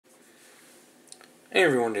Hey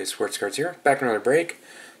everyone, Dave Sports Cards here, back in another break.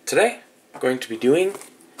 Today, I'm going to be doing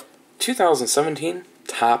 2017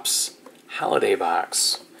 Topps Holiday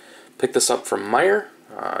Box. Picked this up from Meijer,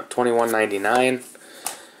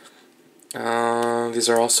 $21.99. These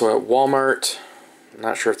are also at Walmart. I'm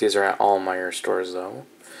not sure if these are at all Meijer stores though,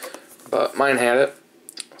 but mine had it,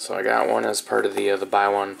 so I got one as part of the buy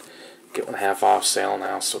one get one half off sale, and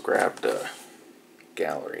I also grabbed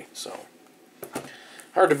Gallery. So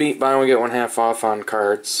hard to beat buy one get one half off on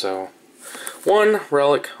cards. So one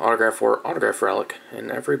relic, autograph or autograph relic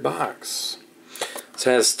in every box. This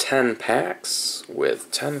has 10 packs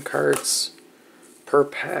with 10 cards per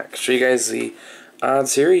pack. Show you guys the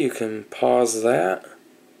odds here. You can pause that.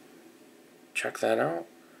 Check that out.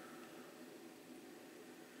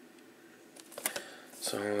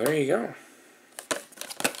 So there you go.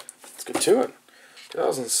 Let's get to it.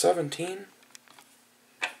 2017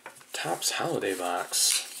 Topps Holiday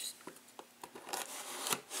Box.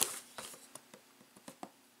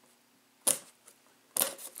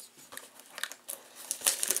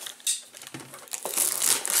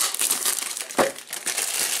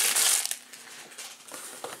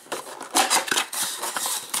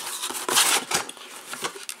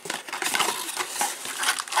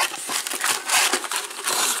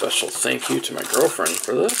 Special thank you to my girlfriend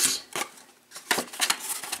for this.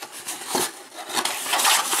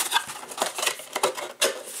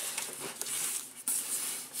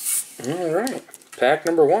 Alright, pack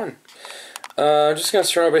number one. I'm just going to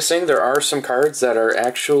start out by saying there are some cards that are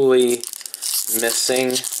actually missing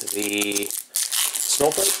the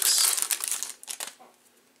snowflakes.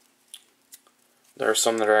 There are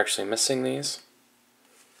some that are actually missing these.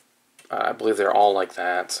 I believe they're all like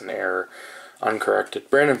that. It's an error. Uncorrected.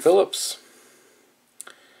 Brandon Phillips,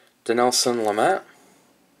 Dinelson Lamet,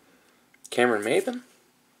 Cameron Maybin,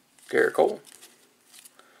 Garrett Cole,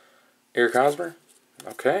 Eric Hosmer.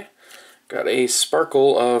 Okay. Got a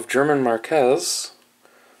sparkle of German Marquez.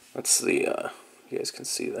 That's the, you guys can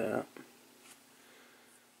see that.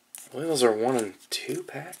 I believe those are 1 and 2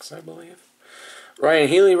 packs, I believe. Ryan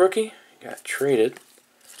Healy, rookie. Got traded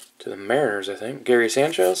to the Mariners, I think. Gary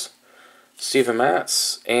Sanchez, Steven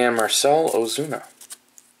Matz, and Marcell Ozuna.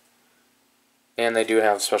 And they do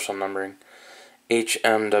have special numbering.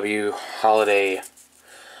 HMW Holiday.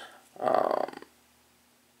 I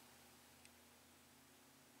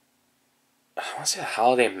want to say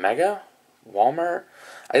Holiday Mega? Walmart?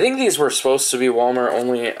 I think these were supposed to be Walmart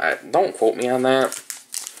only. Don't quote me on that.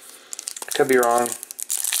 I could be wrong.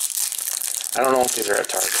 I don't know if these are at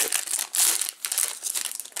Target.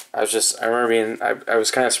 I remember being, I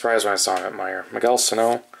was kind of surprised when I saw him at Meijer. Miguel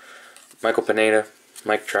Sano, Michael Pineda,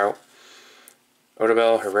 Mike Trout,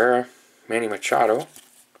 Odubel Herrera, Manny Machado,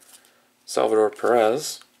 Salvador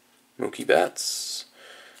Perez, Mookie Betts,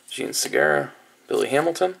 Gene Segura, Billy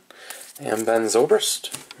Hamilton, and Ben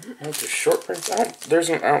Zobrist. I don't know if there's short prints. I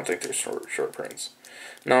don't think there's short prints.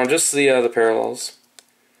 No, just the parallels.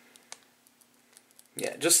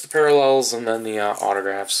 Yeah, just the parallels and then the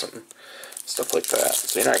autographs and stuff like that.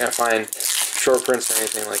 So you're not going to find short prints or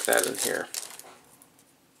anything like that in here.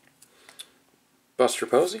 Buster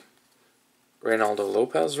Posey, Reynaldo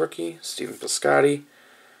Lopez, rookie, Stephen Piscotty,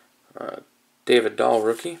 David Dahl,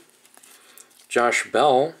 rookie, Josh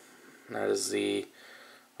Bell, that is the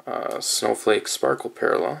Snowflake Sparkle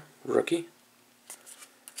Parallel, rookie,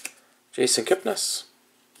 Jason Kipnis,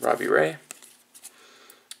 Robbie Ray,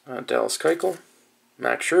 Dallas Keuchel,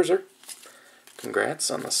 Max Scherzer, congrats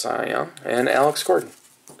on the Cy Young, and Alex Gordon.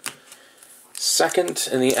 Second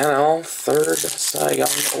in the NL, third Cy Young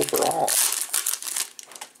overall.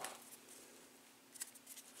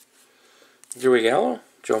 Joey Gallo,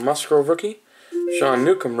 Joe Musgrove, rookie, Sean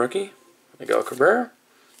Newcomb, rookie, Miguel Cabrera,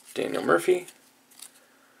 Daniel Murphy,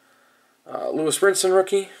 Lewis Brinson,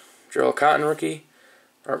 rookie, Joel Cotton, rookie,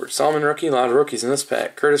 Robert Salmon, rookie, a lot of rookies in this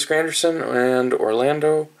pack, Curtis Granderson, and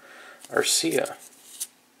Orlando Arcia,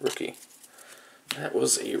 rookie. That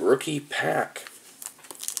was a rookie pack.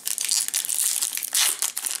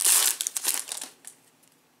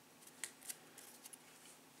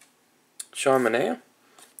 Sean Manaea,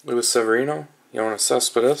 Luis Severino, Yoenis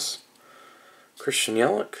Cespedes, Christian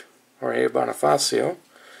Yelich, Jorge Bonifacio,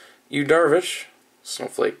 Yu Darvish,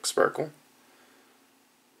 Snowflake Sparkle.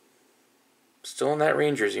 Still in that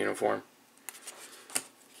Rangers uniform.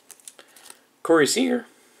 Corey Seager,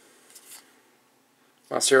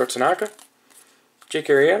 Masahiro Tanaka, Jake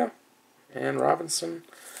Arrieta, and Robinson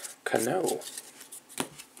Cano.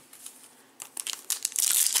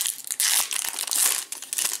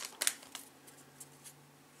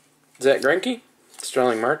 Zach Greinke,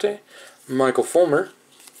 Sterling Marte, Michael Fulmer,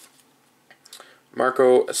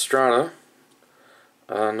 Marco Estrada,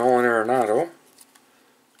 Nolan Arenado,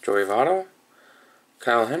 Joey Votto,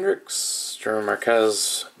 Kyle Hendricks, German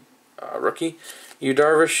Marquez, rookie, Yu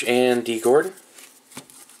Darvish, and D. Gordon.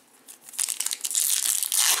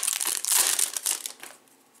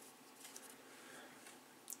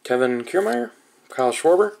 Kevin Kiermaier, Kyle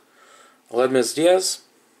Schwarber, Aledmys Diaz,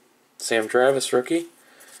 Sam Travis, rookie.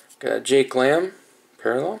 Got Jake Lamb,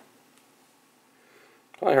 parallel.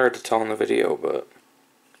 Probably hard to tell in the video, but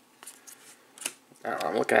I don't know,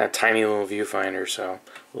 I'm looking at a tiny little viewfinder, so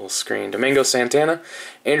a little screen. Domingo Santana,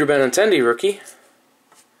 Andrew Benintendi, rookie.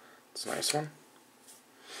 It's a nice one.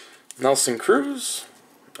 Nelson Cruz,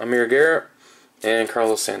 Amir Garrett, and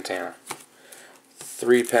Carlos Santana.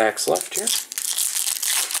 3 packs left here.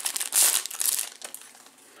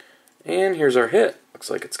 And here's our hit. Looks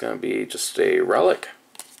like it's going to be just a relic.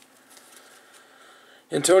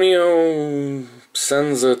 Antonio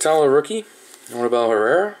Senzatella, rookie. Norbel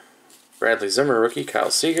Herrera. Bradley Zimmer, rookie. Kyle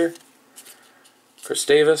Seager. Chris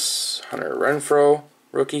Davis. Hunter Renfroe,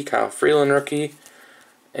 rookie. Kyle Freeland, rookie.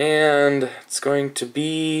 And it's going to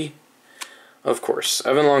be, of course,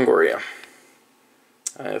 Evan Longoria.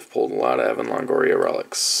 I've pulled a lot of Evan Longoria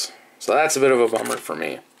relics. So that's a bit of a bummer for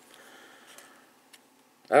me.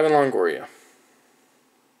 Evan Longoria.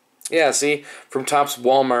 Yeah, see, from Topps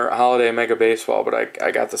Walmart Holiday Mega Baseball, but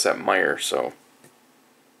I got this at Meijer, so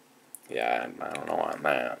yeah, I don't know on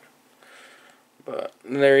that. But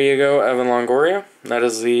there you go, Evan Longoria. That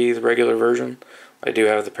is the regular version. I do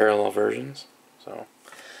have the parallel versions. So,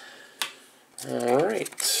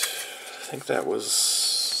 alright. I think that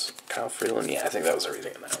was Kyle Freeland. Yeah, I think that was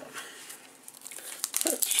everything in that one.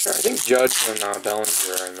 Sure, I think Judge and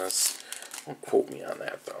Bellinger are in this. Don't quote me on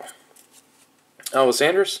that, though. Elvis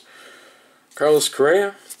Andrus, Carlos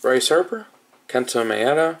Correa, Bryce Harper, Kenta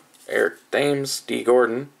Maeda, Eric Thames, D.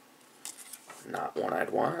 Gordon. Not one I'd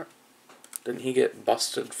want. Didn't he get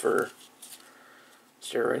busted for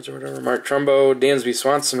steroids or whatever? Mark Trumbo, Dansby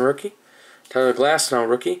Swanson, rookie. Tyler Glasnow,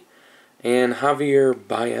 rookie. And Javier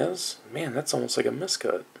Baez. Man, that's almost like a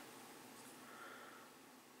miscut.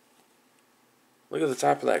 Look at the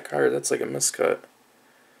top of that card. That's like a miscut.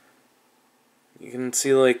 You can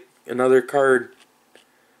see like another card.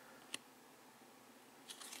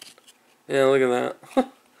 Yeah, look at that.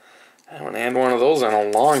 I haven't had one of those in a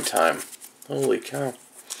long time. Holy cow.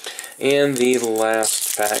 And the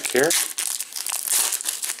last pack here.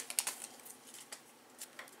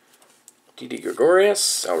 Didi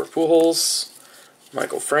Gregorius, Albert Pujols,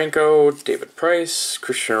 Michael Franco, David Price,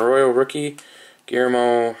 Christian Arroyo, rookie,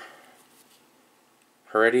 Guillermo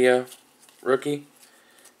Heredia, rookie,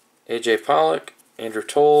 AJ Pollock, Andrew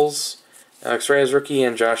Tolles, Alex Reyes, rookie,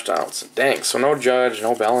 and Josh Donaldson. Dang, so no Judge,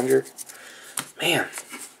 no Bellinger. Man,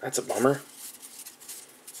 that's a bummer.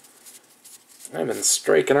 I've been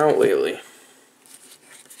striking out lately.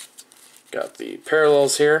 Got the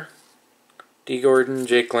parallels here. D. Gordon,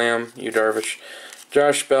 Jake Lamb, Yu Darvish,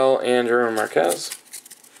 Josh Bell, and German Marquez.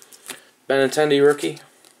 Benintendi, rookie.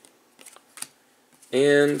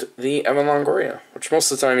 And the Evan Longoria, which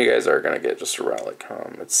most of the time you guys are going to get just a relic.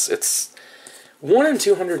 It's 1 in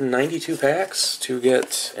 292 packs to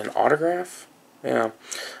get an autograph. Yeah,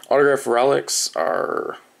 autograph relics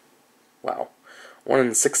are, wow, 1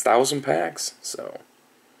 in 6,000 packs. So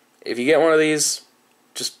if you get one of these,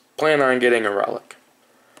 just plan on getting a relic.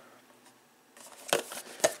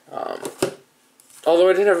 Although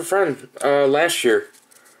I did have a friend last year,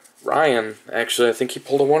 Ryan, actually, I think he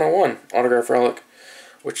pulled a 101 autograph relic,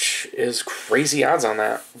 which is crazy odds on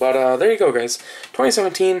that. But there you go, guys.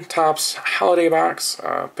 2017 Topps Holiday Box.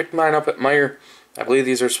 Picked mine up at Meijer. I believe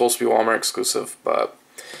these are supposed to be Walmart exclusive, but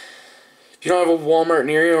if you don't have a Walmart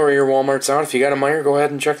near you or your Walmart's out, if you got a Meijer, go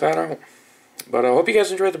ahead and check that out. But I hope you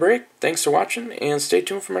guys enjoyed the break. Thanks for watching, and stay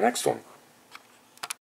tuned for my next one.